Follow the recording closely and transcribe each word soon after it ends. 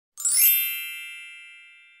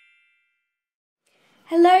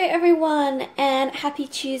Hello everyone and happy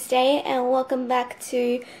Tuesday and welcome back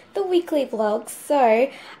to the weekly vlog.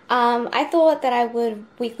 I thought that I would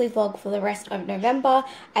weekly vlog for the rest of November.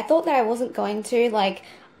 I thought that I wasn't going to,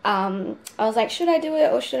 I was like, should I do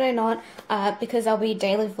it or should I not? Because I'll be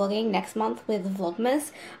daily vlogging next month with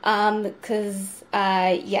Vlogmas.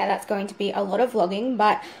 Yeah, that's going to be a lot of vlogging,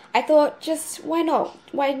 but I thought just, why not?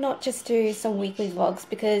 Why not just do some weekly vlogs?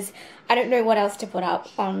 Because I don't know what else to put up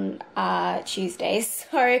on Tuesdays.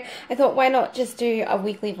 So I thought, why not just do a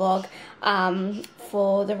weekly vlog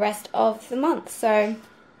for the rest of the month? So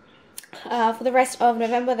for the rest of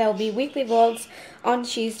November, there will be weekly vlogs on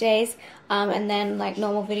Tuesdays, and then like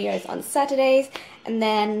normal videos on Saturdays, and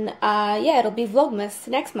then yeah, it'll be Vlogmas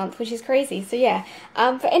next month, which is crazy. So yeah,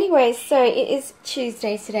 but anyways, so it is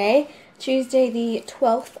Tuesday today, Tuesday the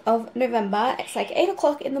 12th of November. It's like 8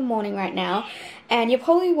 o'clock in the morning right now, and you're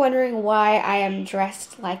probably wondering why I am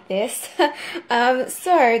dressed like this.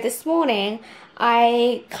 So this morning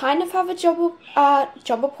I kind of have a job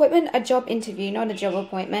interview, not a job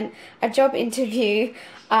appointment, a job interview,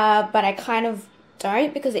 but I kind of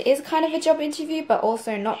don't, because it is kind of a job interview, but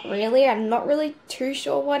also not really. I'm not really too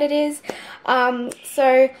sure what it is.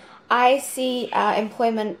 So I see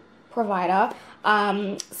employment provider.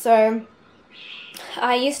 So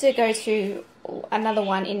I used to go to another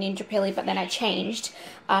one in Indooroopilly, but then I changed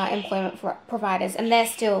employment providers, and they're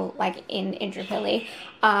still like in Indooroopilly,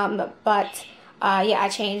 but yeah, I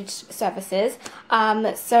changed services.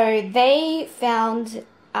 So they found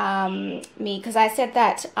me because I said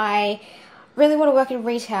that I really want to work in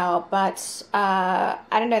retail, but I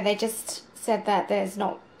don't know, they just said that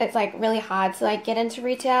it's like really hard to like get into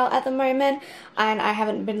retail at the moment, and I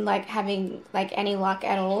haven't been like having like any luck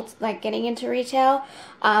at all like getting into retail.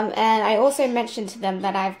 And I also mentioned to them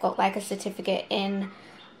that I've got like a certificate in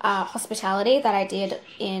hospitality that I did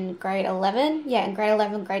in grade 11. Yeah, in grade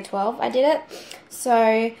 11, grade 12 I did it.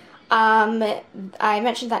 So I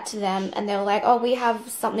mentioned that to them, and they were like, oh, we have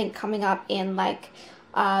something coming up in like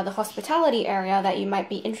the hospitality area that you might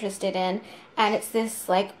be interested in, and it's this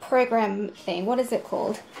like program thing. What is it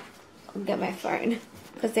called? I'll get my phone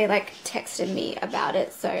because they like texted me about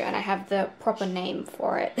it, so, and I have the proper name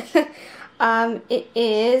for it. It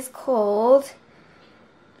is called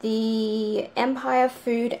the Empire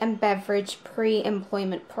Food and Beverage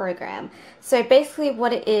Pre-Employment Program. So basically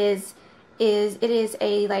what it is it is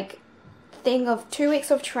a like thing of 2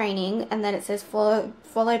 weeks of training, and then it says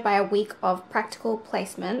followed by a week of practical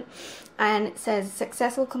placement, and it says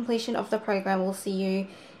successful completion of the program will see you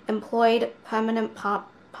employed permanent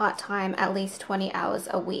part-time at least 20 hours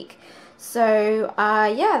a week. So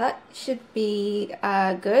yeah, that should be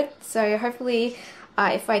good. So hopefully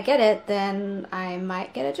if I get it, then I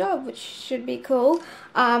might get a job, which should be cool.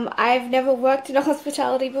 I've never worked in a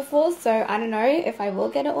hospitality before, so I don't know if I will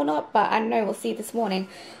get it or not, but I don't know, we'll see this morning.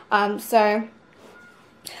 So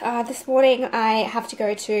this morning I have to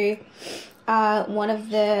go to one of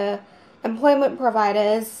the employment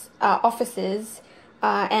providers' offices,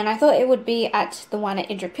 and I thought it would be at the one at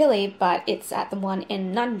Indooroopilly, but it's at the one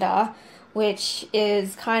in Nunda, which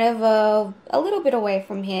is kind of a little bit away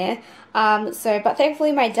from here. But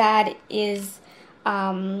thankfully my dad is,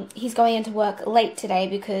 he's going into work late today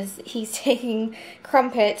because he's taking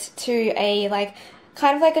Crumpet to a like,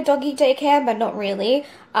 kind of like a doggy daycare, but not really.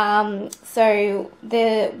 So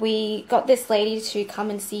we got this lady to come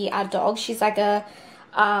and see our dog. She's like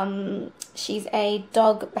she's a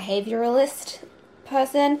dog behavioralist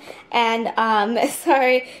person, and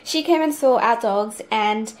so she came and saw our dogs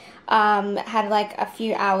and had like a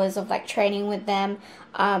few hours of like training with them,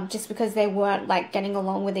 just because they weren't like getting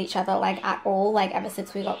along with each other like at all, like ever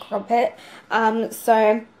since we got Crumpet.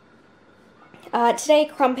 Today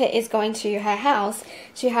Crumpet is going to her house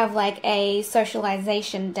to have like a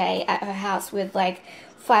socialization day at her house with like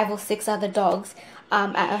 5 or 6 other dogs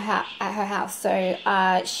at her house. So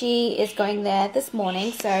she is going there this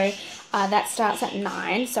morning, so that starts at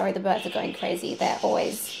 9. Sorry, the birds are going crazy. They're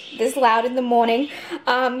always this loud in the morning.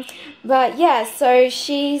 But yeah, so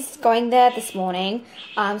she's going there this morning.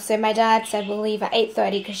 So my dad said we'll leave at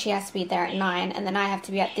 8:30 because she has to be there at 9, and then I have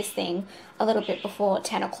to be at this thing a little bit before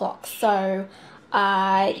 10 o'clock. So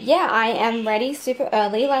yeah, I am ready super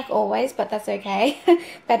early like always, but that's okay.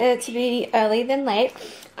 Better to be early than late.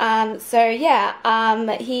 So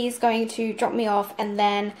yeah, he's going to drop me off, and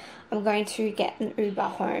then I'm going to get an Uber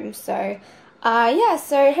home. So yeah,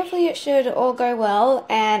 so hopefully it should all go well,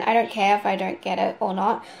 and I don't care if I don't get it or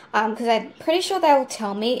not, because I'm pretty sure they'll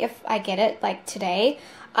tell me if I get it like today,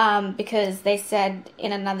 because they said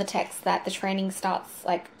in another text that the training starts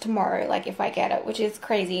like tomorrow, like if I get it, which is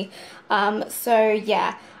crazy. So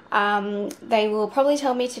yeah, They will probably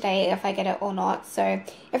tell me today if I get it or not. So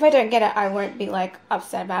if I don't get it, I won't be like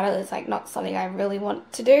upset about it. It's like not something I really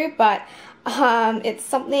want to do, but it's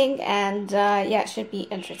something, and yeah, it should be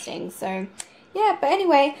interesting. So yeah, but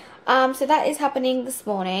anyway, so that is happening this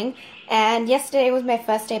morning, and yesterday was my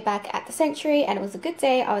first day back at the sanctuary, and it was a good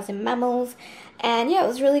day. I was in mammals, and yeah, it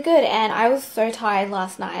was really good, and I was so tired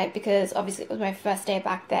last night because obviously it was my first day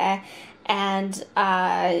back there, and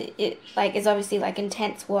it's obviously like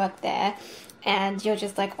intense work there, and you're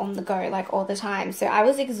just like on the go like all the time. So I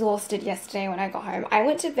was exhausted yesterday when I got home. I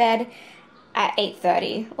went to bed at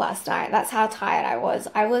 8:30 last night. That's how tired I was.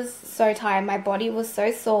 I was so tired. My body was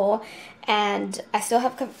so sore, and I still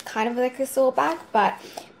have kind of like a sore back, but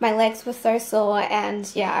my legs were so sore,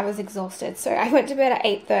 and yeah, I was exhausted. So I went to bed at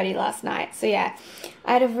 8:30 last night. So yeah,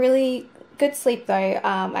 I had a really good sleep though.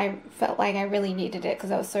 I felt like I really needed it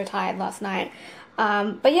because I was so tired last night.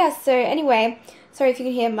 But yeah, so anyway, sorry if you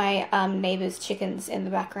can hear my neighbor's chickens in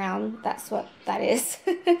the background. That's what that is.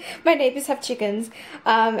 My neighbors have chickens,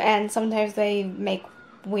 and sometimes they make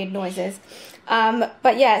weird noises.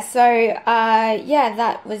 But yeah, so yeah,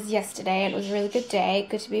 that was yesterday, and it was a really good day.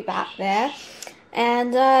 Good to be back there.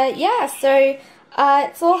 And yeah, so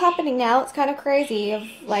it's all happening now. It's kind of crazy of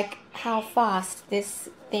like how fast this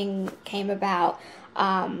thing came about.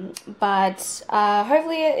 But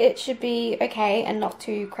hopefully it should be okay and not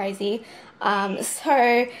too crazy.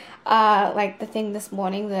 So like the thing this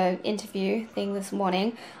morning, the interview thing this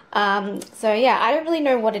morning, so yeah, I don't really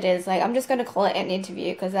know what it is. Like, I'm just gonna call it an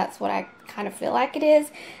interview because that's what I kind of feel like it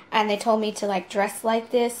is, and they told me to like dress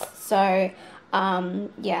like this, so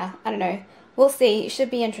yeah, I don't know, we'll see. It should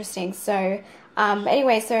be interesting. So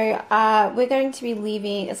anyway, so we're going to be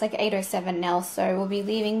leaving. It's like 8:07 now, so we'll be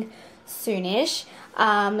leaving soonish.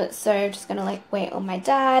 So just gonna like wait on my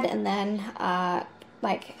dad, and then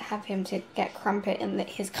like have him to get Crumpet in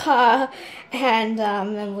his car, and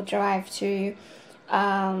then we'll drive to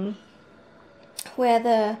where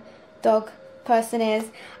the dog person is,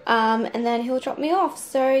 and then he'll drop me off.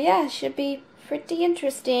 So yeah, it should be pretty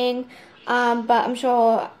interesting. But I'm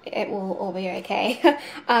sure it will all be okay.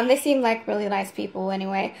 They seem like really nice people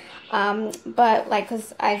anyway. But like,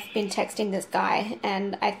 cause I've been texting this guy,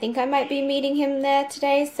 and I think I might be meeting him there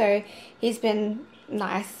today. So he's been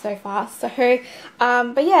nice so far. So,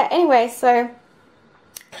 but yeah, anyway, so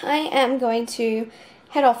I am going to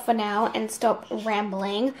head off for now and stop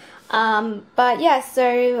rambling. But yeah,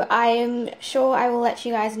 so I'm sure I will let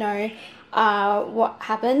you guys know what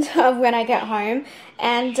happened when I get home,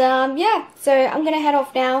 and yeah, so I'm gonna head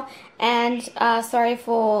off now, and sorry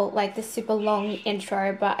for like this super long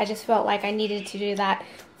intro, but I just felt like I needed to do that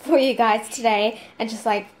for you guys today and just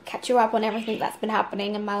like catch you up on everything that's been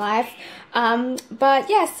happening in my life. But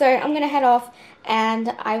yeah, so I'm gonna head off,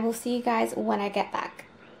 and I will see you guys when I get back.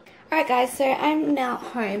 Alright guys, so I'm now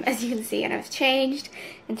home, as you can see, and I've changed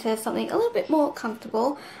into something a little bit more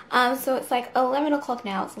comfortable. So it's like 11 o'clock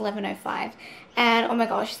now, it's 11:05, and oh my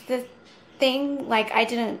gosh, the thing, like, I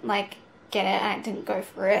didn't like get it, I didn't go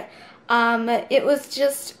for it. It was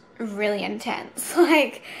just really intense.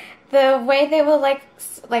 Like, the way they were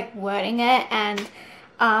like wording it, and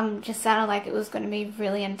just sounded like it was going to be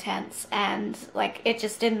really intense, and like it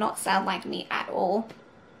just did not sound like me at all,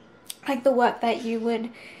 like the work that you would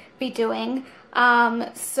be doing.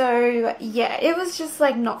 So yeah, it was just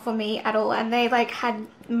like not for me at all. And they like had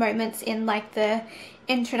moments in like the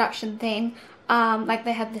introduction thing, like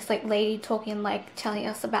they had this like lady talking, like telling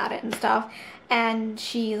us about it and stuff, and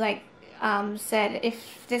she like said,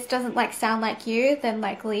 if this doesn't like sound like you, then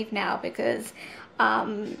like leave now, because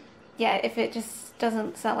yeah, if it just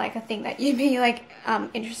doesn't sound like a thing that you'd be like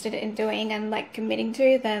interested in doing and like committing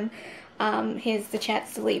to, then here's the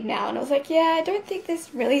chance to leave now. And I was like, yeah, I don't think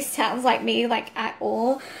this really sounds like me, like, at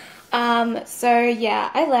all. So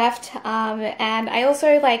yeah, I left, and I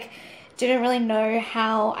also like didn't really know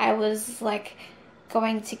how I was like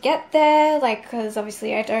going to get there, like, because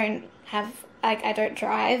obviously I don't have, like, I don't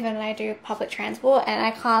drive, and I do public transport, and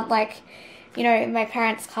I can't, like, you know, my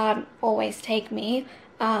parents can't always take me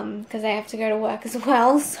because they have to go to work as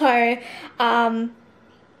well. So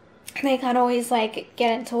they can't always like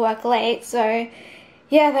get into work late. So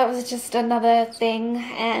yeah, that was just another thing.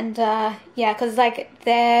 And yeah, because like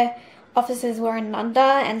their offices were in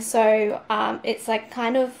Nunda, and so it's like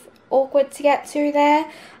kind of awkward to get to there.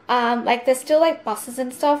 Like there's still like buses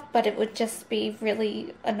and stuff, but it would just be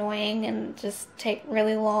really annoying and just take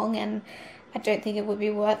really long, and I don't think it would be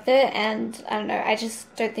worth it, and I don't know, I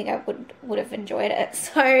just don't think I would have enjoyed it.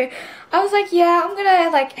 So I was like, yeah, I'm gonna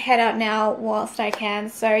like head out now whilst I can.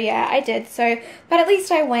 So yeah, I did. So but at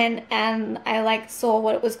least I went and I like saw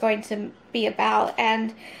what it was going to be about,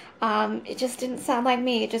 and it just didn't sound like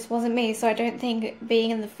me. It just wasn't me. So I don't think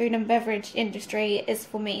being in the food and beverage industry is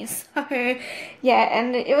for me. So yeah,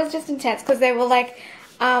 and it was just intense because they were like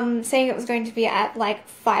saying it was going to be at like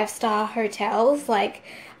 5-star hotels, like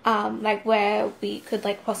where we could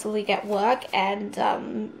like possibly get work, and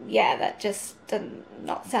yeah, that just did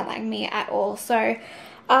not sound like me at all. So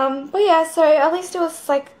but yeah, so at least it was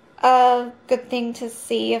like a good thing to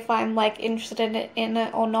see if I'm like interested in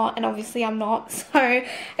it or not, and obviously I'm not. So I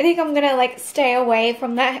think I'm gonna like stay away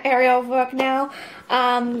from that area of work now.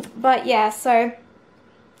 But yeah, so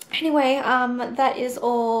anyway, that is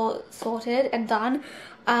all sorted and done.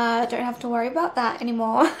 Don't have to worry about that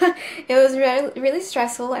anymore. It was really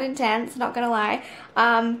stressful and intense, not gonna lie.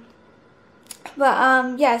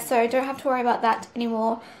 Yeah, so don't have to worry about that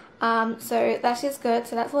anymore. So that is good.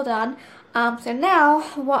 So that's all done. So now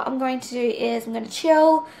what I'm going to do is I'm going to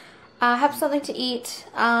chill, have something to eat,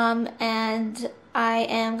 and I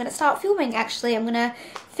am going to start filming. Actually, I'm going to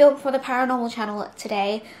film for the Paranormal channel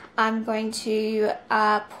today. I'm going to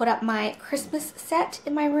put up my Christmas set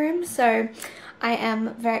in my room, so I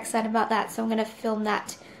am very excited about that. So I'm going to film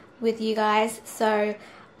that with you guys. So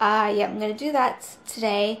yeah, I'm going to do that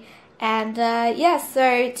today. And yeah,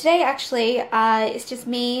 so today actually it's just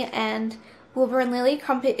me and Wilbur and Lily.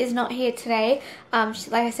 Crumpet is not here today.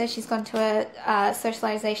 Like I said, she's gone to a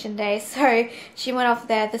socialization day, so she went off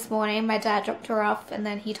there this morning. My dad dropped her off, and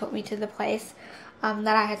then he took me to the place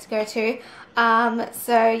that I had to go to.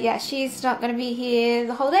 So yeah, she's not going to be here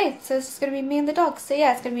the whole day, so it's just going to be me and the dog. So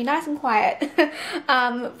yeah, it's going to be nice and quiet.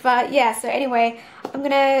 But yeah, so anyway, I'm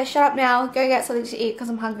going to shut up now, go get something to eat because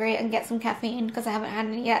I'm hungry, and get some caffeine because I haven't had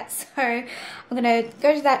any yet. So I'm going to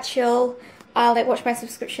go to that, chill, like watch my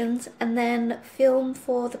subscriptions, and then film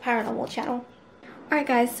for the Paranormal channel. Alright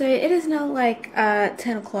guys, so it is now like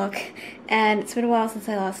 10 o'clock, and it's been a while since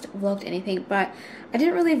I last vlogged anything, but I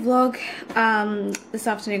didn't really vlog this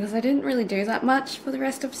afternoon because I didn't really do that much for the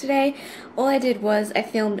rest of today. All I did was I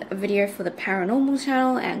filmed a video for the Paranormal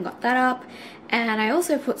channel and got that up, and I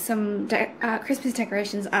also put some Christmas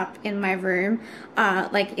decorations up in my room,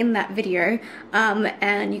 like in that video,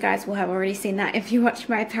 and you guys will have already seen that if you watch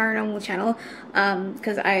my Paranormal channel,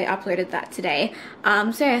 because I uploaded that today.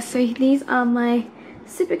 So yeah, so these are my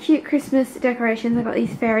super cute Christmas decorations. I got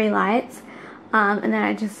these fairy lights, and then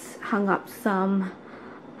I just hung up some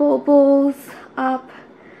baubles up,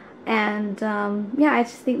 and yeah, I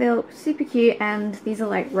just think they look super cute, and these are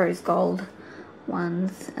like rose gold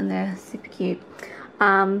ones, and they're super cute.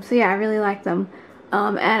 So yeah, I really like them,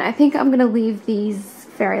 and I think I'm gonna leave these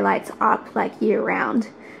fairy lights up like year round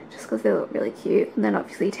just because they look really cute, and then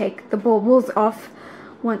obviously take the baubles off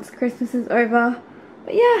once Christmas is over.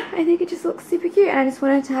 But yeah, I think it just looks super cute, and I just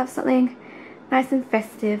wanted to have something nice and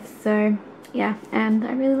festive, so yeah, and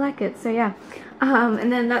I really like it. So yeah,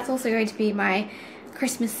 and then that's also going to be my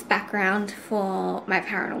Christmas background for my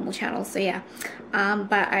Paranormal channel. So yeah,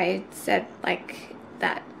 but I said like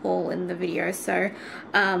that all in the video, so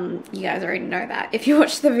you guys already know that if you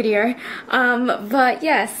watch the video. But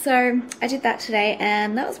yeah, so I did that today,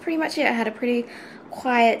 and that was pretty much it. I had a pretty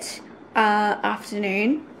quiet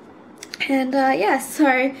afternoon. And yeah,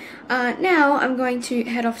 so now I'm going to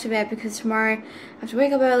head off to bed because tomorrow I have to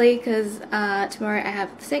wake up early because tomorrow I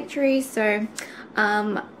have the sanctuary. So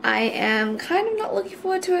I am kind of not looking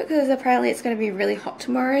forward to it because apparently it's going to be really hot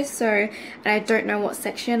tomorrow. So, and I don't know what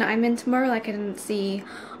section I'm in tomorrow. Like I didn't see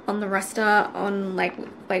on the roster on like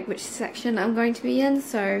which section I'm going to be in.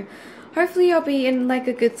 So hopefully I'll be in like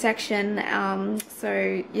a good section.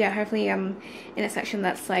 So yeah, hopefully I'm in a section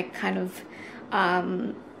that's like kind of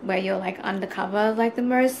where you're like undercover like the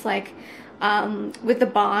most. Like with the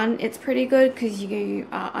barn it's pretty good because you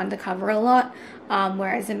are undercover a lot,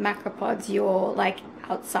 whereas in macropods you're like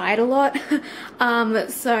outside a lot.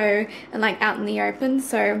 So, and like out in the open.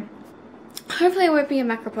 So hopefully I won't be in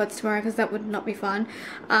macropods tomorrow because that would not be fun,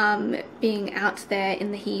 being out there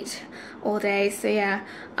in the heat all day. So yeah,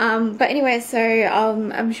 but anyway, so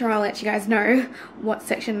I'm sure I'll let you guys know what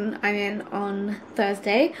section I'm in on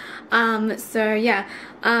Thursday. So yeah,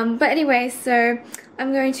 but anyway, so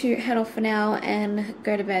I'm going to head off for now and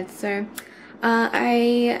go to bed. So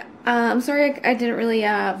I'm sorry I didn't really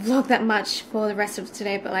vlog that much for the rest of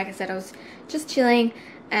today, but like I said, I was just chilling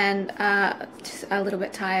and just a little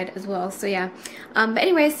bit tired as well. So yeah, but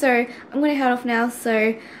anyway, so I'm gonna head off now.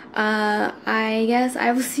 So I guess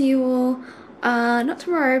I will see you all not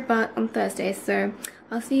tomorrow, but on Thursday. So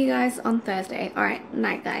I'll see you guys on Thursday. Alright,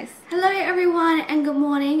 night guys. Hello everyone and good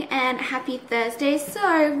morning and happy Thursday.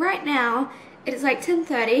 So right now it is like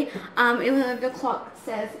 10:30, even though the clock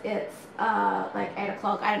says it's like 8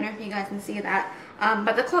 o'clock. I don't know if you guys can see that.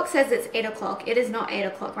 But the clock says it's 8 o'clock. It is not 8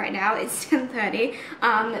 o'clock right now. It's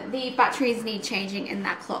 10:30. The batteries need changing in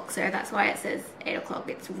that clock, so that's why it says 8 o'clock.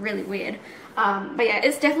 It's really weird. But yeah,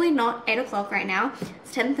 it's definitely not 8 o'clock right now.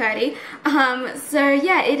 It's 10:30. So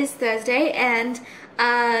yeah, it is Thursday, and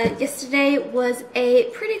yesterday was a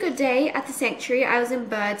pretty good day at the sanctuary. I was in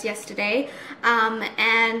Birds yesterday,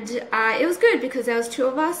 and it was good because there was 2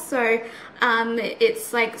 of us, so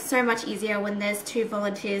it's like so much easier when there's 2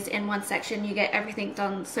 volunteers in one section. You get everything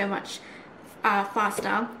done so much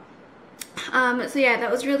faster. So yeah, that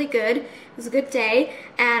was really good. It was a good day,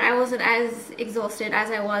 and I wasn't as exhausted as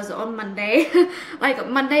I was on Monday. Like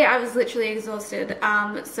Monday I was literally exhausted.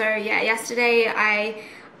 So yeah, yesterday I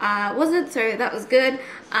wasn't, so that was good.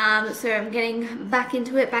 So I'm getting back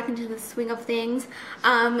into it, back into the swing of things.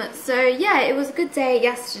 So yeah, it was a good day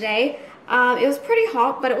yesterday. It was pretty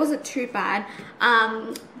hot, but it wasn't too bad.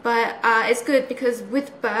 But it's good because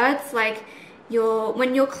with Birds, like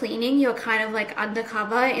when you're cleaning, you're kind of like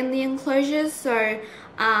undercover in the enclosures. So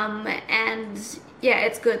and yeah,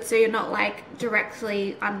 it's good. So you're not like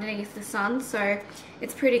directly underneath the sun. So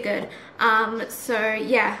it's pretty good. So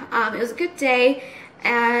yeah, it was a good day.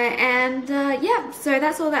 Yeah, so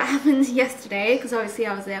that's all that happened yesterday, because obviously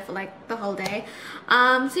I was there for like the whole day.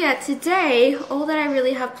 So yeah, today all that I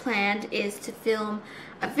really have planned is to film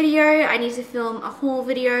a video. I need to film a haul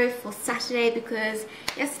video for Saturday because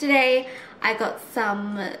yesterday I got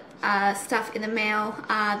some stuff in the mail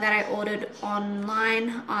that I ordered online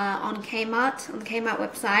on Kmart, on the Kmart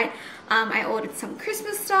website. I ordered some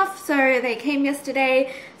Christmas stuff, so they came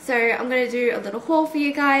yesterday. So I'm going to do a little haul for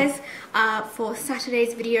you guys for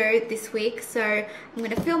Saturday's video this week. So I'm going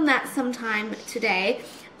to film that sometime today.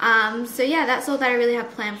 So yeah, that's all that I really have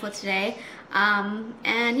planned for today. And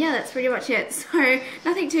yeah, that's pretty much it. So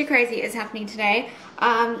nothing too crazy is happening today.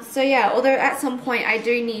 So yeah, although at some point I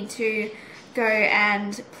do need to go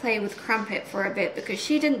and play with Crumpet for a bit because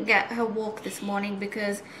she didn't get her walk this morning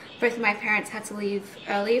because both of my parents had to leave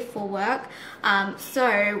early for work.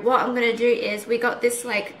 So what I'm gonna do is, we got this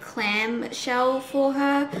like clam shell for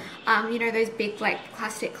her, you know, those big like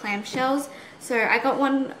plastic clam shells. So I got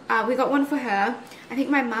one, we got one for her. I think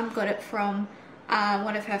my mum got it from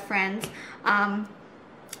one of her friends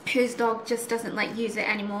whose dog just doesn't like use it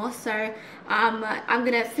anymore. So I'm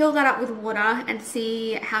gonna fill that up with water and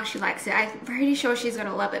see how she likes it. I'm pretty sure she's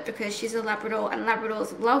gonna love it because she's a Labrador and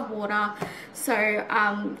Labradors love water. So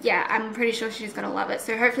yeah, I'm pretty sure she's gonna love it.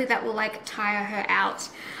 So hopefully that will like tire her out.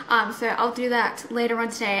 So I'll do that later on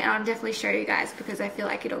today, and I'll definitely show you guys because I feel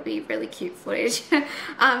like it'll be really cute footage.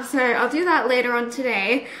 So I'll do that later on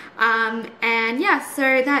today. And yeah,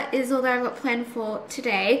 so that is all that I've got planned for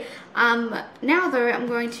today. Now though, I'm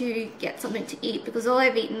going to get something to eat because all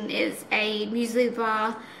I've eaten is a muesli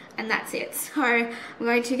bar and that's it. So I'm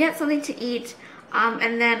going to get something to eat,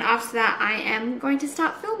 and then after that I am going to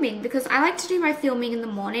start filming because I like to do my filming in the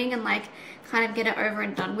morning and like kind of get it over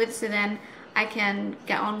and done with, so then I can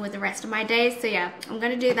get on with the rest of my day. So yeah, I'm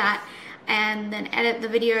going to do that and then edit the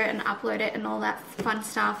video and upload it and all that fun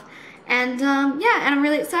stuff. And yeah, and I'm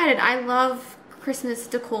really excited. I love Christmas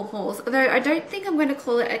decor hauls, although I don't think I'm going to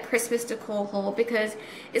call it a Christmas decor haul because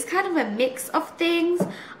it's kind of a mix of things,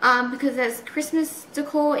 because there's Christmas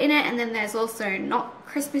decor in it and then there's also not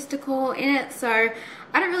Christmas decor in it. So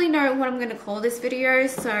I don't really know what I'm going to call this video,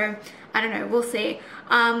 so I don't know, we'll see.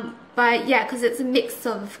 But yeah, because it's a mix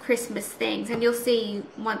of Christmas things, and you'll see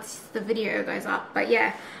once the video goes up. But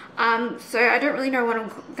yeah, so I don't really know what I'm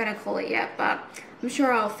going to call it yet, but I'm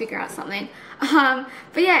sure I'll figure out something.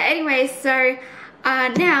 But yeah, anyway, so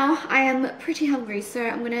now I am pretty hungry, so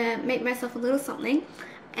I'm gonna make myself a little something,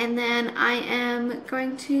 and then I am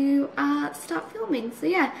going to start filming. So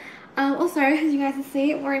yeah, also, as you guys can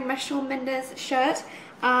see, I'm wearing my Shawn Mendes shirt.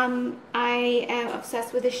 I am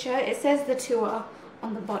obsessed with this shirt. It says The Tour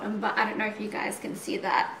on the bottom, but I don't know if you guys can see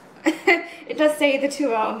that. It does say The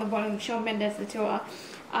Tour on the bottom, Shawn Mendes The Tour.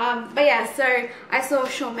 But yeah, so I saw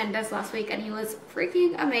Shawn Mendes last week and he was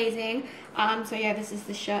freaking amazing. So yeah, this is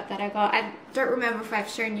the shirt that I got. I don't remember if I've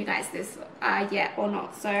shown you guys this yet or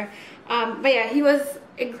not. So, but yeah, he was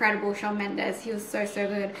incredible, Shawn Mendes. He was so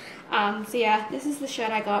good. So yeah, this is the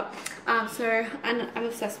shirt I got. So I'm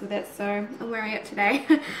obsessed with it, so I'm wearing it today.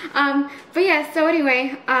 But yeah, so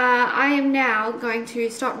anyway, I am now going to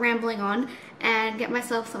stop rambling on and get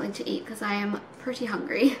myself something to eat because I am pretty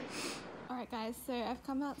hungry. Alright guys, so I've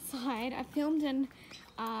come outside. I filmed in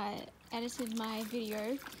edited my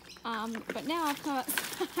video, but now I've come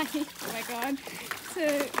outside, oh my god,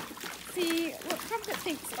 to see what Crumpet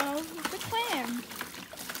thinks of the clam.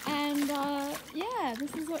 And yeah,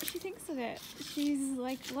 this is what she thinks of it. She's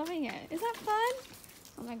like loving it. Is that fun?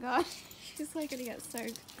 Oh my god, she's like gonna get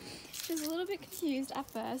soaked. She's a little bit confused at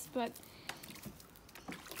first, but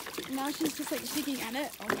now she's just like digging at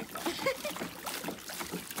it. Oh my god.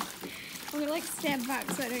 I'm gonna like stand back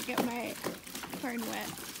so I don't get my phone wet.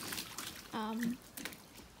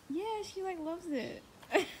 Yeah, she like loves it.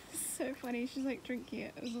 So funny, she's like drinking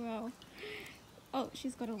it as well. Oh,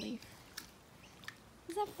 she's got a leaf.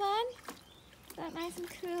 Is that fun? Is that nice and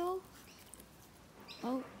cool?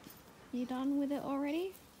 Oh, you done with it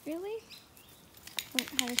already? Really? Oh,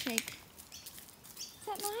 have a shake. Is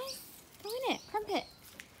that nice? Go in it, Crumpet.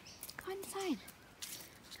 Go inside.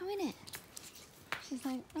 Go in it. She's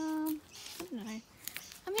like, I don't know.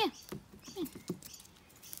 Come here. Come in.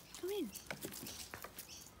 Go in.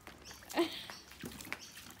 Come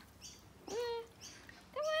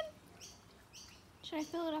on. Should I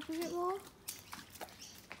fill it up a bit more?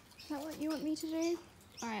 Is that what you want me to do?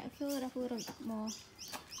 Alright, I'll fill it up a little bit more.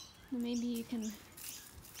 And maybe you can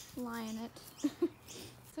lie in it.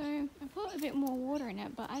 So, I put a bit more water in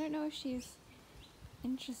it, but I don't know if she's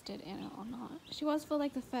interested in it or not. She was for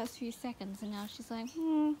like the first few seconds, and now she's like,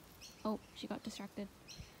 Oh, she got distracted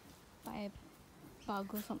by a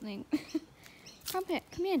bug or something. Crumpet,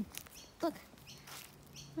 come in. Look.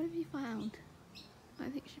 What have you found? I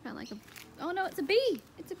think she found like a... Oh no, it's a bee!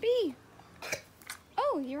 It's a bee!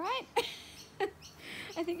 Oh, you're right.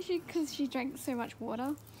 I think because she drank so much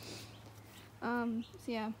water. So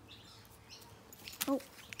yeah. Oh,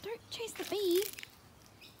 don't chase the bee.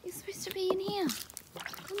 You're supposed to be in here.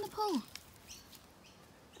 In the pool.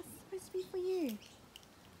 That's supposed to be for you.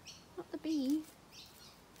 Not the bee.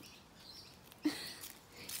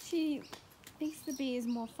 She thinks the bee is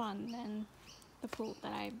more fun than the pool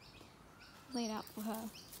that I laid out for her.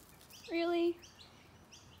 Really?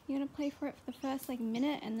 You're gonna play for it for the first like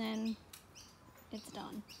minute and then it's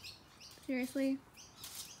done? Seriously?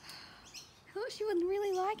 I thought she would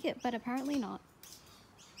really like it, but apparently not.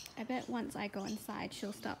 I bet once I go inside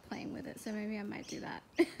she'll start playing with it, so maybe I might do that.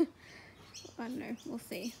 I don't know, we'll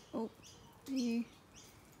see. Oh, are you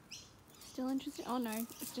still interested? Oh no,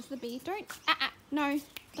 it's just the bee. Don't, no,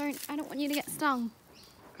 don't, I don't want you to get stung.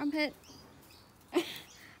 Crumpet.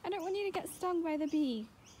 I don't want you to get stung by the bee.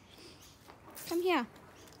 Come here.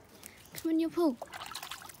 Come in your pool.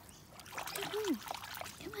 Come on.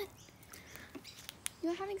 Come on. You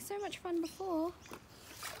were having so much fun before.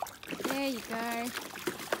 There you go.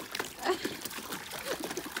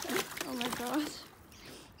 Oh my gosh.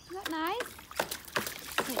 Is that nice?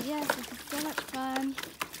 But yes, this is so much fun.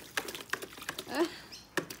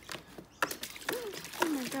 Oh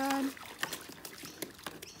my god.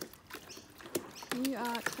 You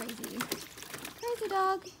are crazy. Crazy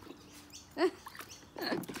dog.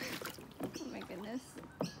 Oh my goodness.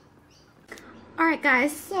 Alright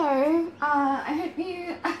guys, so I hope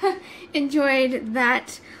you enjoyed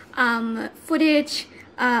that footage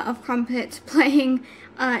of Crumpet playing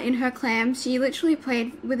in her clam. She literally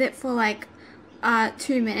played with it for like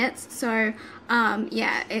 2 minutes, so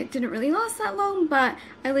yeah, it didn't really last that long, but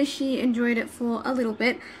at least she enjoyed it for a little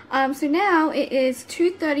bit. So now it is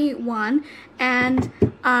 2:31 and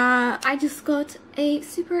I just got a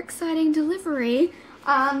super exciting delivery.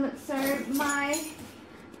 So my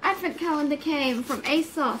advent calendar came from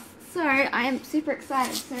ASOS, so I am super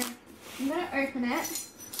excited. So I'm gonna open it.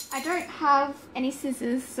 I don't have any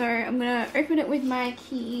scissors, so I'm gonna open it with my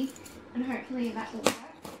key and hopefully that will work.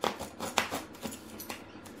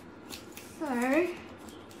 So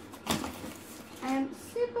I am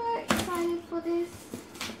super excited for this.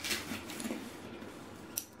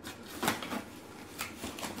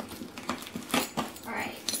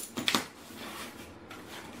 Alright.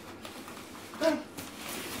 Oh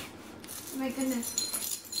my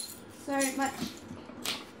goodness. So much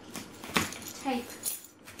tape.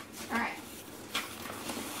 Alright.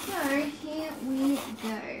 So here we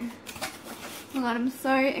go. Oh my god, I'm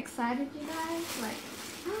so excited, you guys. Like,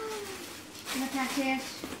 look at it.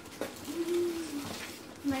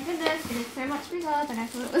 Oh my goodness, it is so much bigger than I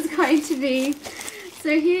thought it was going to be.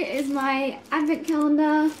 So here is my advent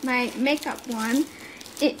calendar, my makeup one.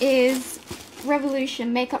 It is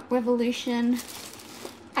Revolution, Makeup Revolution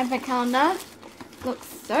advent calendar. Looks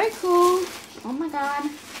so cool. Oh my god.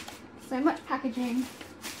 So much packaging.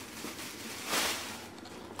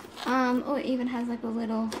 Oh, it even has like a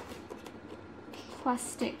little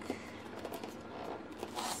plastic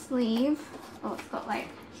sleeve. Oh, it's got like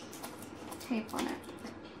tape on it.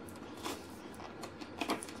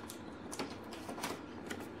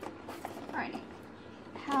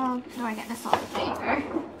 How do I get this on? There you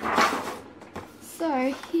go.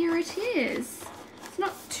 So here it is. It's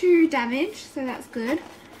not too damaged, so that's good.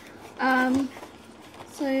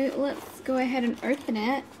 So let's go ahead and open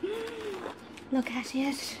it. Look at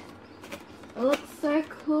it. It looks so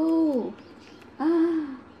cool.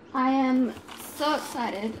 I am so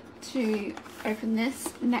excited to open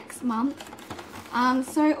this next month.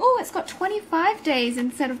 Oh, it's got 25 days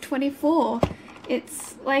instead of 24.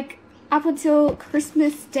 It's like up until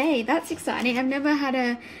Christmas Day. That's exciting. I've never had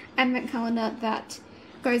a advent calendar that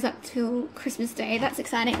goes up till Christmas Day. That's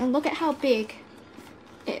exciting. And look at how big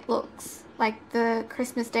it looks, like the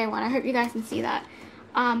Christmas Day one. I hope you guys can see that.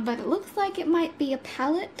 But it looks like it might be a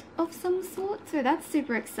palette of some sort, so that's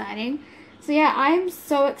super exciting. So yeah, I'm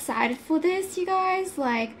so excited for this, you guys.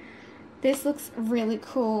 Like, this looks really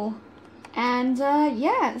cool. And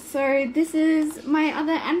yeah, so this is my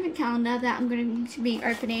other advent calendar that I'm going to be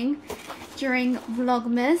opening during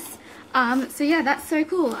Vlogmas. So yeah, that's so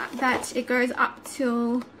cool that it goes up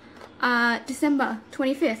till December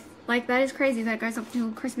 25th. Like, that is crazy that it goes up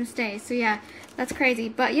till Christmas Day. So yeah, that's crazy.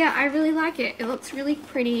 But yeah, I really like it. It looks really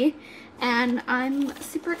pretty and I'm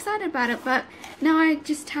super excited about it. But now I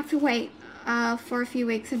just have to wait for a few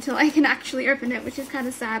weeks until I can actually open it, which is kind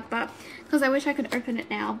of sad, but because I wish I could open it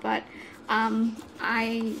now. But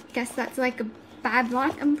I guess that's like a bad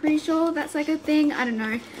luck. I'm pretty sure that's like a thing. I don't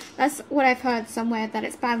know. That's what I've heard somewhere, that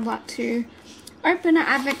it's bad luck to open an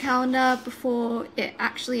advent calendar before it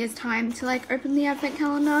actually is time to like open the advent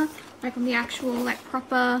calendar, like on the actual like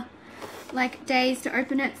proper like days to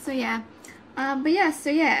open it. So yeah, but yeah, so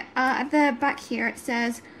yeah, at the back here it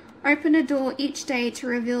says open a door each day to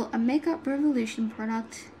reveal a Makeup Revolution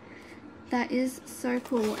product. That is so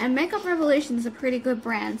cool. And Makeup Revolution is a pretty good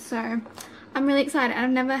brand, so I'm really excited. I've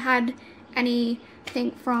never had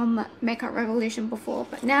anything from Makeup Revolution before,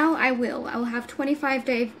 but now I will. I will have 25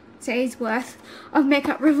 days worth of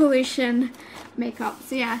Makeup Revolution makeup.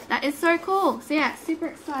 So yeah, that is so cool. So yeah, super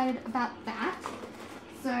excited about that.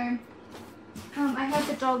 So I heard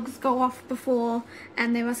the dogs go off before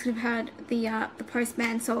and they must have heard the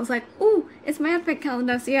postman, so I was like, ooh, it's my advent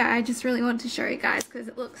calendar. So yeah, I just really wanted to show you guys because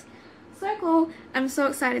it looks so cool. I'm so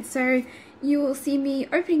excited. So you will see me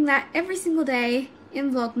opening that every single day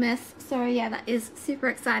in Vlogmas. So yeah, that is super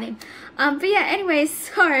exciting. But yeah, anyways,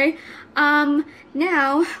 so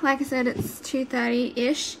now, like I said, it's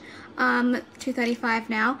 2:30-ish. 2:35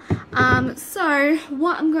 now. So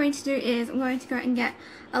what I'm going to do is I'm going to go and get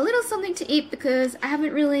a little something to eat because I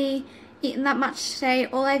haven't really eaten that much today.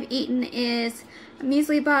 All I've eaten is a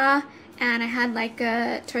muesli bar, and I had like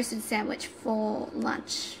a toasted sandwich for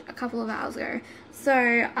lunch a couple of hours ago. So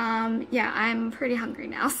yeah, I'm pretty hungry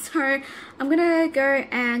now. So I'm gonna go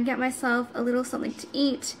and get myself a little something to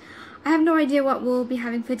eat. I have no idea what we'll be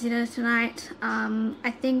having for dinner tonight.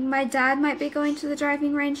 I think my dad might be going to the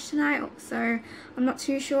driving range tonight, so I'm not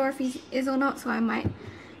too sure if he is or not, so I might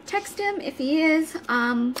text him if he is.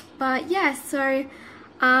 But yeah, so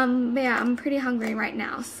yeah, I'm pretty hungry right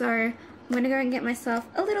now, so I'm gonna go and get myself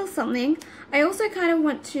a little something. I also kind of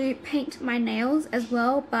want to paint my nails as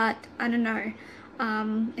well, but I don't know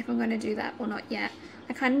if I'm gonna do that or not yet.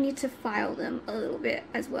 I kind of need to file them a little bit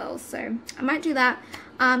as well, so I might do that.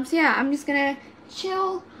 So yeah, I'm just gonna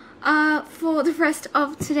chill for the rest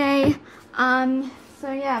of today.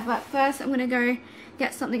 So yeah, but first I'm gonna go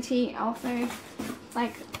get something to eat. Also,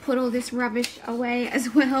 like, put all this rubbish away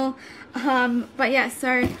as well. But yeah, so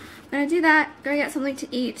I'm gonna do that, go get something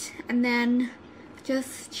to eat, and then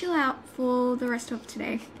just chill out for the rest of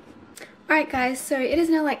today. Alright guys, so it is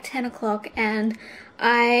now like 10 o'clock and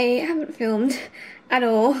I haven't filmed at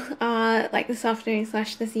all, like this afternoon /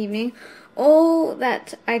 this evening. All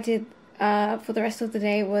that I did for the rest of the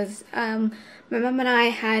day was my mum and I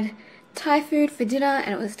had Thai food for dinner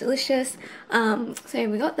and it was delicious. So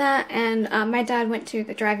we got that, and my dad went to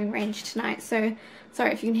the driving range tonight, so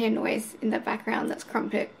sorry if you can hear noise in the background. That's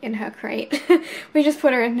Crumpet in her crate. We just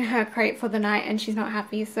put her in her crate for the night and she's not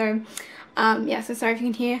happy, so yeah, so sorry if you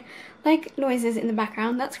can hear like noises in the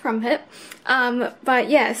background. That's Crumpet. But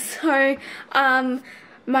yeah, so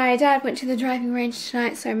my dad went to the driving range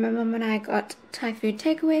tonight, so my mum and I got Thai food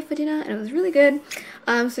takeaway for dinner and it was really good.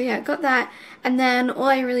 So yeah, got that, and then all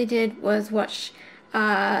I really did was watch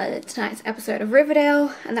tonight's episode of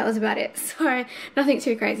Riverdale, and that was about it. So nothing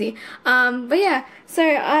too crazy. But yeah, so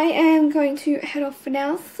I am going to head off for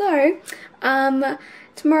now. So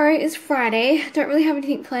tomorrow is Friday. Don't really have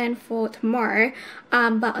anything planned for tomorrow,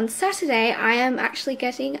 but on Saturday I am actually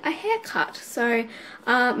getting a haircut. So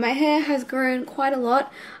my hair has grown quite a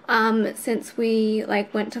lot since we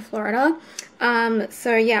like went to Florida.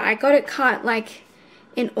 So yeah, I got it cut like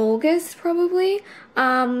in August probably.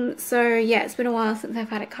 So yeah, it's been a while since I've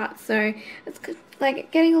had it cut, so it's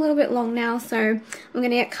like getting a little bit long now, so I'm gonna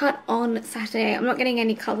get cut on Saturday. I'm not getting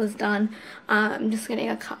any colors done, I'm just getting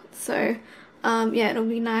a cut, so yeah, it'll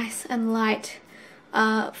be nice and light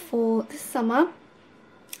for this summer.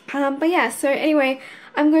 But yeah, so anyway,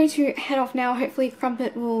 I'm going to head off now. Hopefully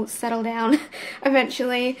Crumpet will settle down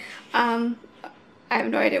eventually. I have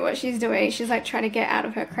no idea what she's doing. She's like trying to get out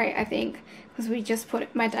of her crate, I think, because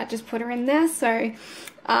my dad just put her in there, so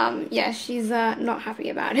yeah, she's not happy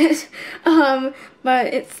about it. But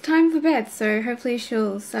it's time for bed, so hopefully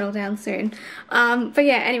she'll settle down soon. But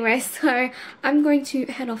yeah, anyway, so I'm going to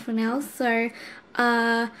head off for now, so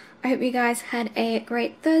I hope you guys had a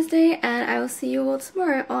great Thursday, and I will see you all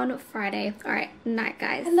tomorrow on Friday. Alright, night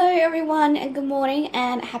guys. Hello everyone, and good morning,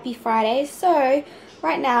 and happy Friday. So,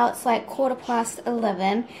 right now it's like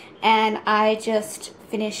 11:15, and I just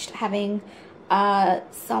finished having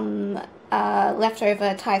some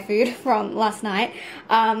leftover Thai food from last night.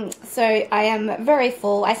 So I am very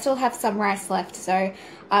full. I still have some rice left, so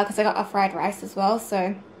because I got a fried rice as well,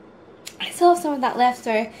 so I still have some of that left,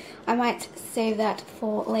 so I might save that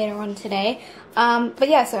for later on today. But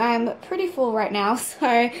yeah, so I'm pretty full right now,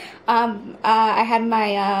 so I had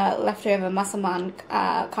my leftover masaman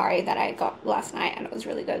curry that I got last night, and it was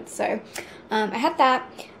really good, so I had that,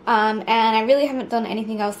 and I really haven't done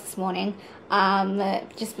anything else this morning,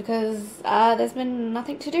 just because there's been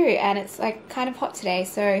nothing to do, and it's like kind of hot today,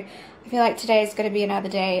 so I feel like today is going to be another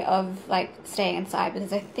day of like staying inside,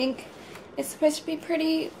 because I think it's supposed to be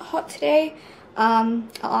pretty hot today. I'll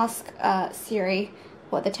ask Siri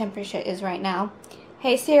what the temperature is right now.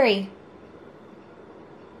 Hey Siri,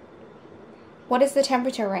 what is the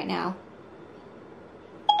temperature right now?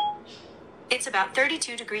 It's about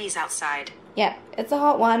 32 degrees outside. Yep, it's a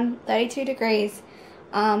hot one, 32 degrees.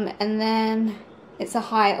 And then it's a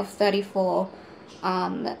high of 34.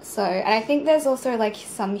 And I think there's also like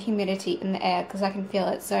some humidity in the air, because I can feel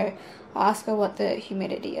it, so I'll ask her what the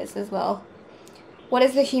humidity is as well. What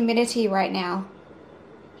is the humidity right now?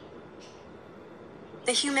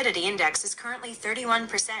 The humidity index is currently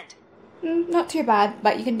 31%. Not too bad,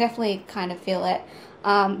 but you can definitely kind of feel it.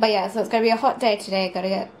 But yeah, so it's going to be a hot day today. Got to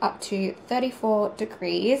get up to 34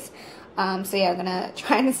 degrees. So yeah, I'm going to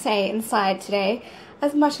try and stay inside today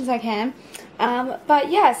as much as I can. But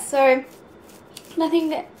yeah, so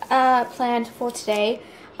nothing planned for today.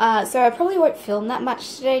 So I probably won't film that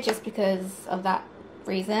much today just because of that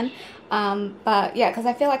reason. But yeah, because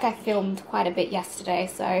I feel like I filmed quite a bit yesterday,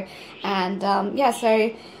 so, and yeah,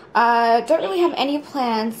 so don't really have any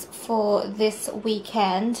plans for this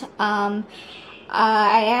weekend.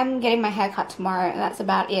 I am getting my hair cut tomorrow, and that's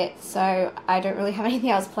about it, so I don't really have anything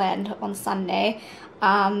else planned on Sunday.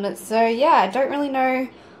 So yeah, I don't really know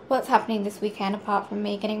what's happening this weekend apart from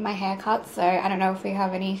me getting my hair cut, so I don't know if we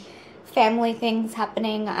have any family things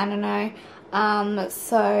happening, I don't know.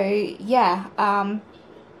 So yeah,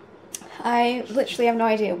 I literally have no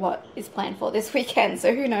idea what is planned for this weekend,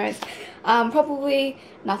 so who knows. Probably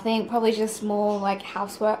nothing, probably just more like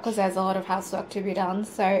housework, because there's a lot of housework to be done.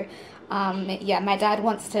 So yeah, my dad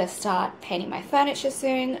wants to start painting my furniture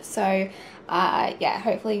soon, so yeah,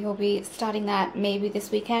 hopefully he'll be starting that maybe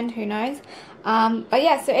this weekend, who knows. But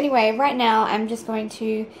yeah, so anyway, right now I'm just going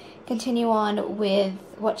to continue on with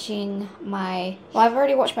watching my, well, I've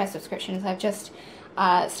already watched my subscriptions. I've just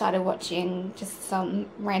started watching just some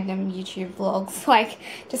random YouTube vlogs, like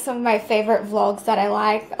just some of my favorite vlogs that I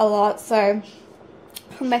like a lot, so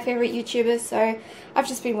from my favorite YouTubers, so I've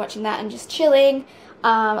just been watching that and just chilling.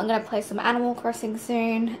 I'm gonna play some Animal Crossing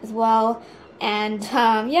soon as well, and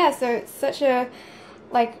yeah, so it's such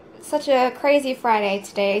a crazy Friday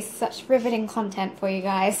today, such riveting content for you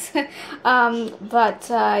guys. But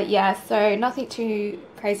yeah, so nothing too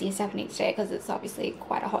crazy is happening today because it's obviously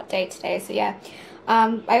quite a hot day today, so yeah.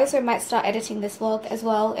 I also might start editing this vlog as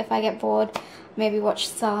well if I get bored. Maybe watch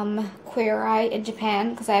some Queer Eye in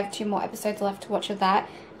Japan, because I have 2 more episodes left to watch of that,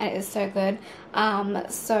 and it is so good.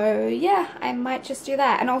 So yeah, I might just do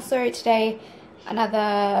that. And also today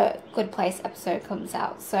another Good Place episode comes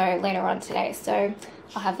out, so later on today, so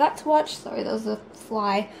I'll have that to watch. Sorry, there was a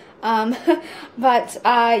fly. But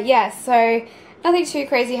yeah, so nothing too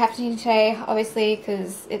crazy happening today, obviously,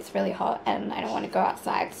 because it's really hot and I don't want to go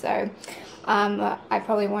outside, so I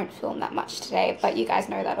probably won't film that much today, but you guys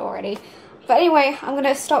know that already. But anyway, I'm going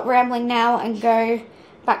to stop rambling now and go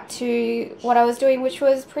back to what I was doing, which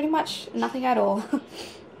was pretty much nothing at all.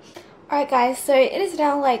 Alright guys, so it is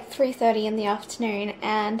now like 3:30 in the afternoon,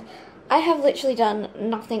 and I have literally done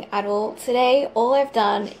nothing at all today. All I've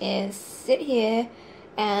done is sit here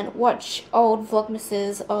and watch old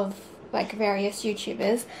vlogmases of like various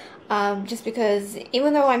YouTubers. Just because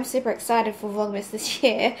even though I'm super excited for Vlogmas this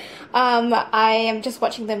year, I am just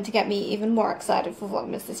watching them to get me even more excited for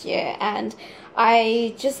Vlogmas this year, and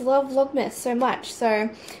I just love Vlogmas so much. So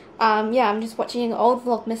yeah, I'm just watching old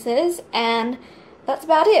Vlogmases, and that's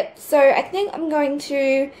about it. So I think I'm going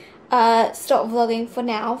to stop vlogging for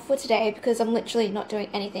now, for today, because I'm literally not doing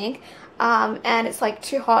anything. And it's like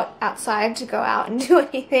too hot outside to go out and do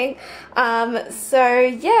anything. So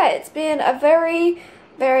yeah, it's been a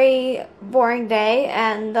very boring day,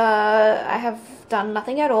 and I have done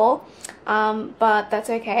nothing at all, but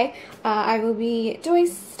that's okay. I will be doing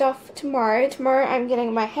stuff tomorrow. Tomorrow I'm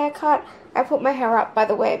getting my hair cut. I put my hair up, by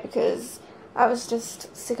the way, because I was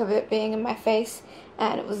just sick of it being in my face,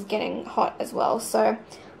 and it was getting hot as well, so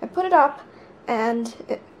I put it up, and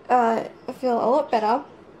I feel a lot better.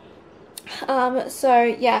 So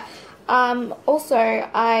yeah, also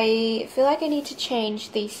I feel like I need to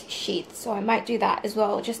change these sheets, so I might do that as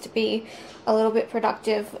well, just to be a little bit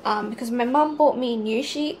productive, because my mum bought me new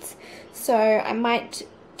sheets, so I might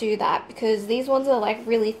do that, because these ones are like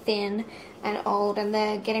really thin and old, and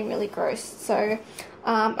they're getting really gross. So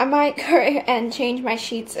I might go and change my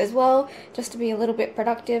sheets as well, just to be a little bit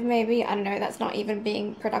productive maybe. I don't know, that's not even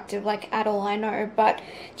being productive like at all, I know, but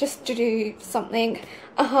just to do something.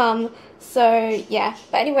 So yeah,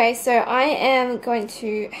 but anyway, so I am going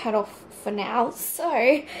to head off for now.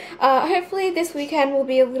 So hopefully this weekend will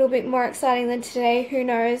be a little bit more exciting than today. Who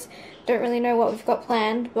knows? Don't really know what we've got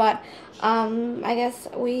planned, but I guess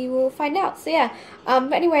we will find out. So yeah,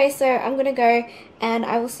 but anyway, so I'm gonna go, and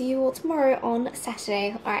I will see you all tomorrow on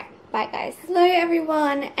Saturday. Alright, bye guys. Hello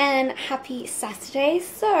everyone, and happy Saturday.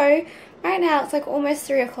 So right now it's like almost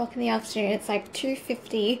 3 o'clock in the afternoon. It's like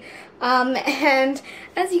 2:50, and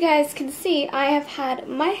as you guys can see, I have had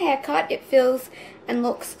my hair cut. It feels and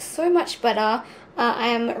looks so much better. I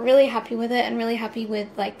am really happy with it, and really happy with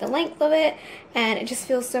like the length of it, and it just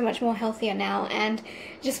feels so much more healthier now, and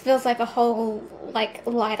it just feels like a whole like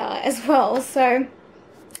lighter as well. So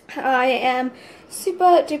I am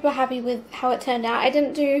super duper happy with how it turned out. I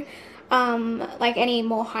didn't do like any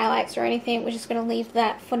more highlights or anything. We're just gonna leave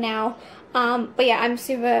that for now. But yeah, I'm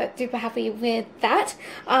super duper happy with that,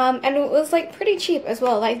 and it was like pretty cheap as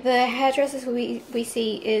well. Like the hairdressers we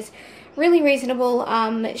see is really reasonable.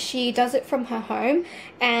 She does it from her home,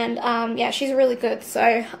 and yeah, she's really good.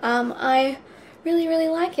 So I really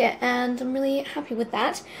like it, and I'm really happy with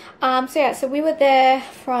that. So yeah, so we were there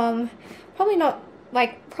from probably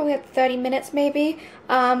like 30 minutes maybe,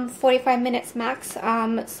 45 minutes max.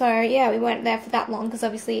 So yeah, we weren't there for that long, because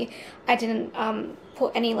obviously I didn't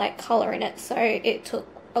put any like color in it, so it took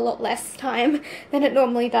a lot less time than it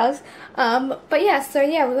normally does. But yeah, so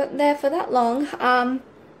yeah, we weren't there for that long.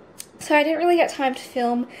 So I didn't really get time to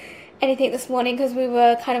film anything this morning, because we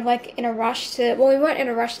were kind of like in a rush to, well, we weren't in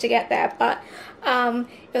a rush to get there, but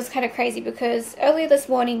it was kind of crazy, because earlier this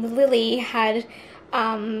morning Lily had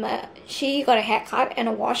she got a haircut and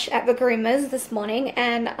a wash at the groomers this morning,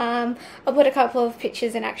 and I put a couple of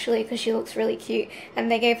pictures in actually, because she looks really cute, and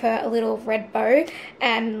they gave her a little red bow,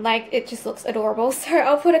 and like it just looks adorable, so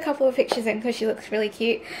I'll put a couple of pictures in because she looks really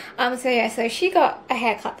cute. So yeah, so she got a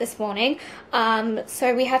haircut this morning,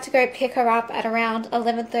 so we had to go pick her up at around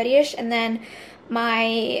 11:30ish, and then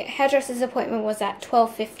my hairdresser's appointment was at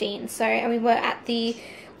 12:15, so, and we were at the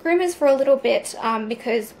groomers for a little bit,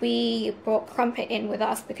 because we brought Crumpet in with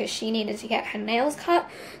us because she needed to get her nails cut.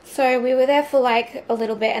 So we were there for like a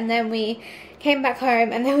little bit, and then we came back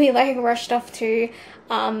home, and then we like rushed off to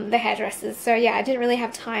the hairdressers. So yeah, I didn't really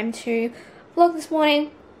have time to vlog this morning.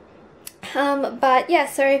 But yeah,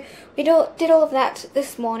 so we did all of that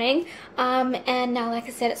this morning, and now, like I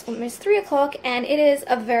said, it's almost 3 o'clock, and it is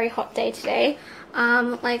a very hot day today.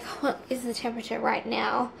 Like, what is the temperature right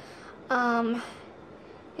now?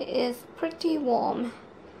 It is pretty warm.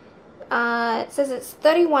 It says it's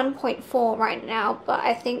 31.4 right now, but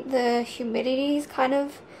I think the humidity is kind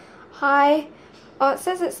of high. Oh, it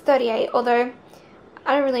says it's 38, although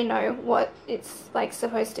I don't really know what it's like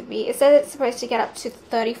supposed to be. It says it's supposed to get up to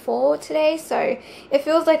 34 today, so it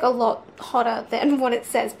feels like a lot hotter than what it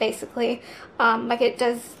says basically. Like it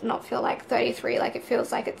does not feel like 33, like it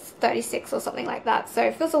feels like it's 36 or something like that. So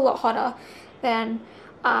it feels a lot hotter than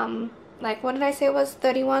like, what did I say it was?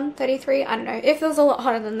 31, 33? I don't know. It feels a lot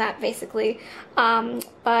hotter than that, basically.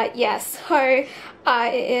 But yes, so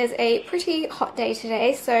it is a pretty hot day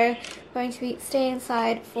today, so I'm going to be staying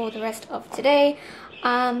inside for the rest of today.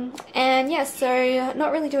 And yeah, so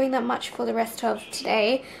not really doing that much for the rest of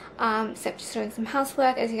today, except just doing some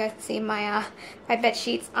housework. As you guys can see, my bed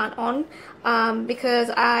sheets aren't on,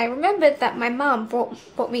 because I remembered that my mum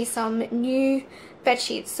bought me some new bed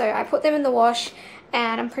sheets. So I put them in the wash,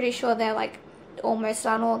 and I'm pretty sure they're like almost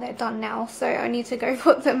done, or they're done now. So I need to go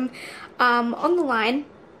put them on the line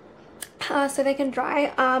so they can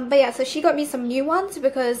dry. But yeah, so she got me some new ones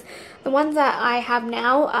because the ones that I have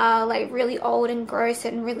now are like really old and gross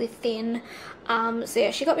and really thin. So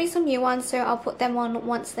yeah, she got me some new ones, so I'll put them on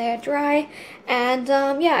once they are dry. And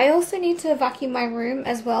yeah, I also need to vacuum my room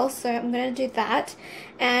as well, so I'm gonna do that.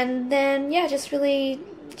 And then yeah, just really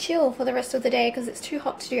chill for the rest of the day because it's too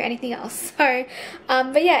hot to do anything else. So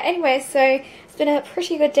but yeah, anyway, so it's been a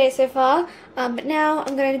pretty good day so far. But now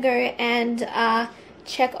I'm gonna go and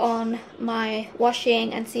check on my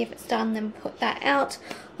washing and see if it's done, then put that out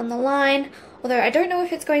on the line. Although I don't know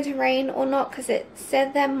if it's going to rain or not because it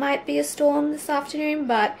said there might be a storm this afternoon,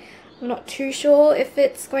 but I'm not too sure if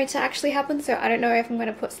it's going to actually happen, so I don't know if I'm going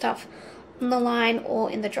to put stuff on the line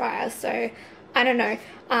or in the dryer, so I don't know.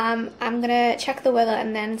 I'm going to check the weather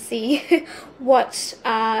and then see what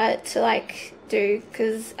to like do,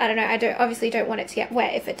 because I don't know, I obviously don't want it to get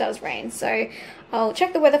wet if it does rain, so I'll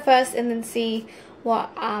check the weather first and then see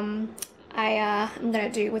what I'm going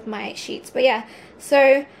to do with my sheets. But yeah,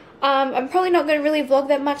 so I'm probably not going to really vlog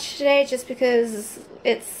that much today just because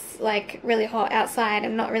it's like really hot outside.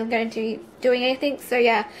 I'm not really going to be doing anything. So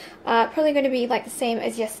yeah, probably going to be like the same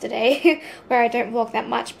as yesterday where I don't vlog that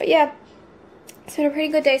much. But yeah, it's been a pretty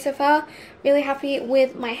good day so far. Really happy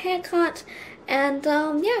with my haircut. And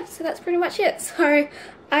yeah, so that's pretty much it. So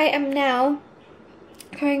I am now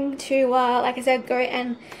going to, like I said, go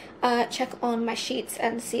and check on my sheets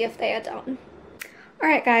and see if they are done.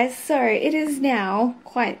 Alright guys, so it is now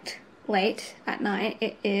quite late at night.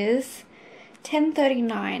 It is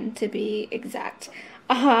 10:39 to be exact.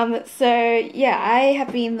 So yeah, I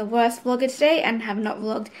have been the worst vlogger today and have not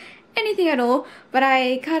vlogged anything at all, but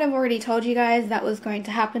I kind of already told you guys that was going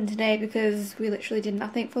to happen today because we literally did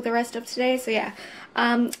nothing for the rest of today. So yeah,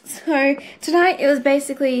 so tonight it was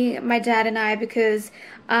basically my dad and I because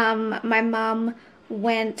my mum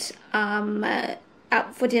went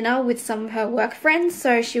out for dinner with some of her work friends,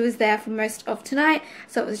 so she was there for most of tonight,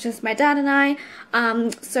 so it was just my dad and I.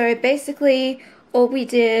 So basically all we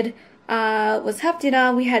did was have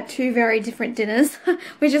dinner. We had two very different dinners.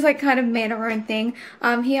 We just like kind of made our own thing.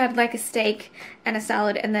 He had like a steak and a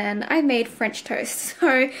salad, and then I made French toast.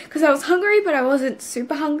 So because I was hungry but I wasn't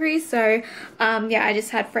super hungry, so yeah, I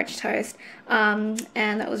just had French toast, and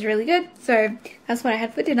that was really good. So that's what I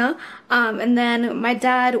had for dinner. And then my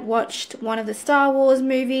dad watched one of the Star Wars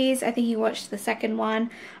movies. I think he watched the second one.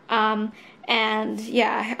 And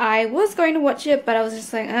yeah, I was going to watch it, but I was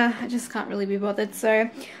just like, I just can't really be bothered. So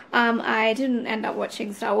I didn't end up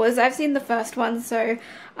watching Star Wars. I've seen the first one, so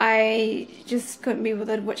I just couldn't be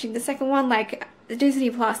bothered watching the second one. Like, Disney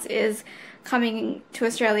Plus is coming to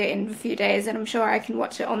Australia in a few days, and I'm sure I can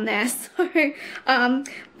watch it on there. So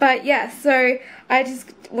but yeah, so I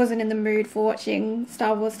just wasn't in the mood for watching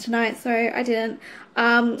Star Wars tonight, so I didn't.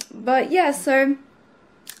 But yeah, so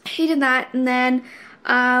he did that, and then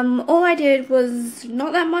all I did was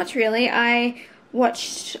not that much really. I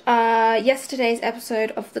watched yesterday's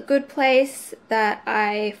episode of The Good Place that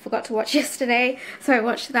I forgot to watch yesterday, so I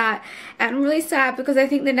watched that, and I'm really sad because I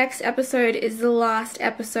think the next episode is the last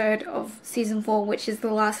episode of season 4, which is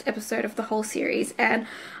the last episode of the whole series, and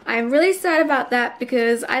I'm really sad about that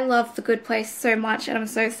because I love The Good Place so much, and I'm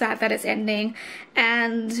so sad that it's ending.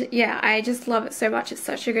 And yeah, I just love it so much. It's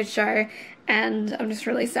such a good show, and I'm just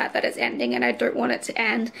really sad that it's ending, and I don't want it to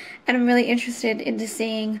end, and I'm really interested into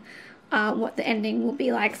seeing what the ending will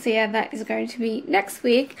be like. So yeah, that is going to be next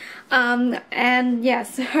week. And yeah,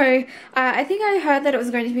 so I think I heard that it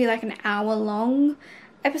was going to be like an hour-long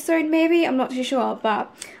episode maybe. I'm not too sure,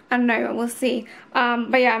 but I don't know, we'll see.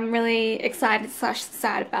 But yeah, I'm really excited /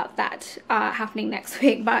 sad about that happening next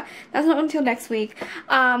week, but that's not until next week.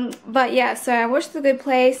 But yeah, so I watched The Good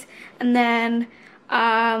Place, and then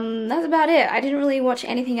that's about it. I didn't really watch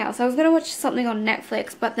anything else. I was gonna watch something on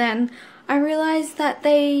Netflix, but then I realized that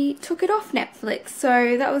they took it off Netflix,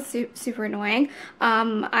 so that was super annoying.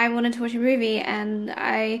 I wanted to watch a movie and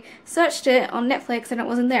I searched it on Netflix and it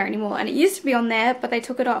wasn't there anymore, and it used to be on there but they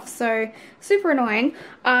took it off, so super annoying.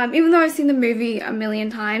 Even though I've seen the movie a million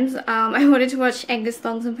times, I wanted to watch Angus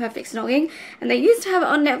Thongs and Perfect Snogging, and they used to have it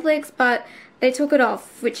on Netflix but they took it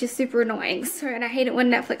off, which is super annoying. So, and I hate it when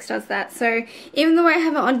Netflix does that. So even though I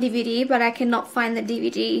have it on DVD, but I cannot find the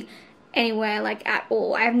DVD anywhere, like at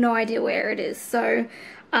all. I have no idea where it is. So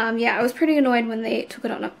yeah, I was pretty annoyed when they took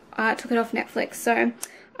it off Netflix. So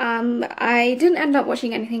I didn't end up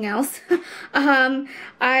watching anything else.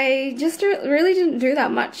 I just really didn't do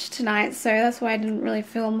that much tonight, so that's why I didn't really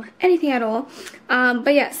film anything at all.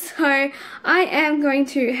 But yeah, so I am going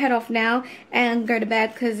to head off now and go to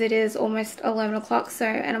bed because it is almost 11 o'clock, so,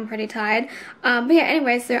 and I'm pretty tired. But yeah,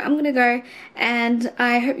 anyway, so I'm gonna go, and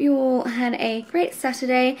I hope you all had a great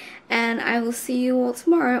Saturday, and I will see you all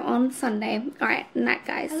tomorrow on Sunday. Alright, night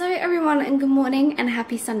guys. Hello everyone and good morning and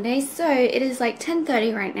happy Sunday. So it is like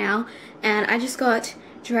 10:30 right now, and I just got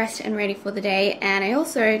dressed and ready for the day, and I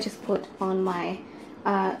also just put on my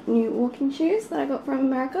new walking shoes that I got from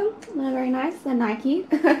America. They're very nice, they're Nike.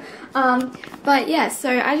 But yeah, so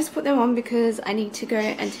I just put them on because I need to go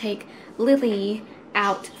and take Lily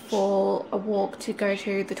out for a walk to go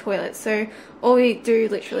to the toilet. So all we do,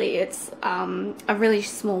 literally, it's a really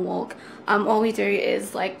small walk. All we do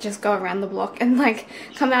is like just go around the block and like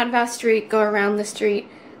come out of our street, go around the street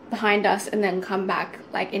behind us, and then come back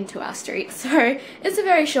like into our street. So it's a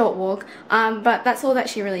very short walk, but that's all that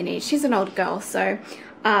she really needs. She's an older girl, so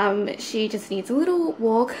she just needs a little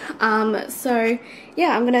walk. So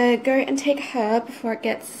yeah, I'm gonna go and take her before it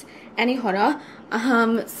gets any hotter.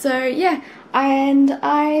 So yeah, and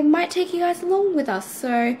I might take you guys along with us,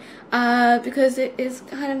 so because it is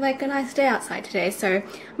kind of like a nice day outside today, so I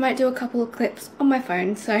might do a couple of clips on my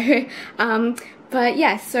phone. So but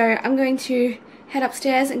yeah, so I'm going to head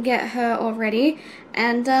upstairs and get her all ready,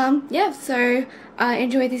 and yeah, so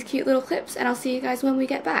enjoy these cute little clips, and I'll see you guys when we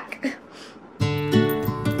get back.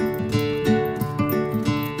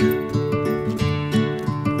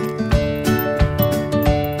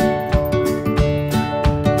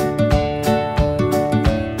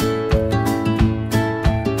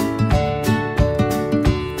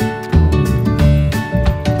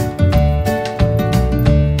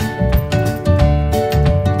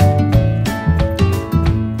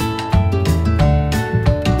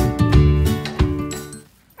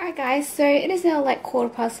 So it is now like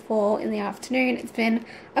 4:15 in the afternoon. It's been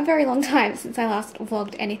a very long time since I last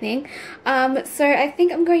vlogged anything. So I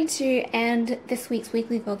think I'm going to end this week's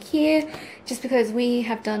weekly vlog here, just because we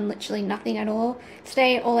have done literally nothing at all.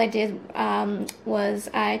 Today all I did was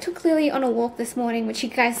I took Lily on a walk this morning, which you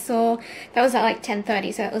guys saw. That was at like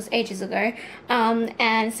 10:30, so it was ages ago.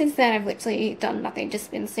 And since then I've literally done nothing,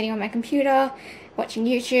 just been sitting on my computer watching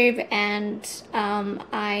YouTube, and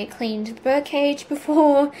I cleaned the birdcage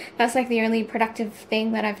before. That's like the only productive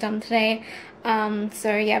thing that I've done today.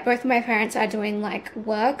 So yeah, both of my parents are doing like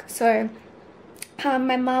work. So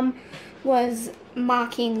my mum was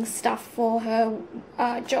marking stuff for her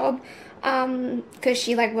job, because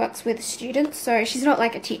she like works with students, so she's not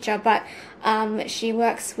like a teacher, but she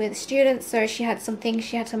works with students, so she had some things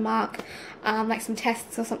she had to mark, like some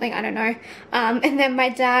tests or something, I don't know. And then my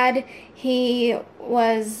dad, he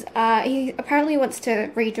apparently wants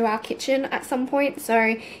to redo our kitchen at some point,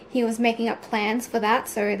 so he was making up plans for that,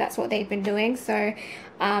 so that's what they've been doing, so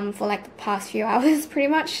for like the past few hours pretty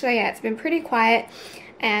much. So yeah, it's been pretty quiet,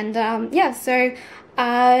 and yeah, so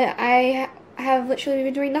I have literally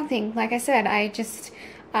been doing nothing. Like I said, I just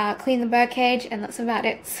cleaned the birdcage, and that's about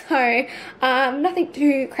it. So nothing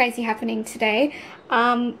too crazy happening today,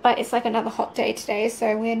 but it's like another hot day today,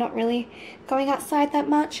 so we're not really going outside that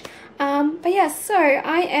much. But yeah, so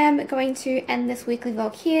I am going to end this weekly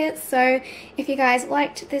vlog here. So if you guys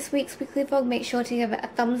liked this week's weekly vlog, make sure to give it a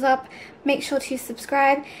thumbs up, make sure to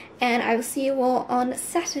subscribe, and I will see you all on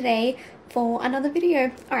Saturday for another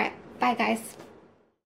video. Alright, bye guys.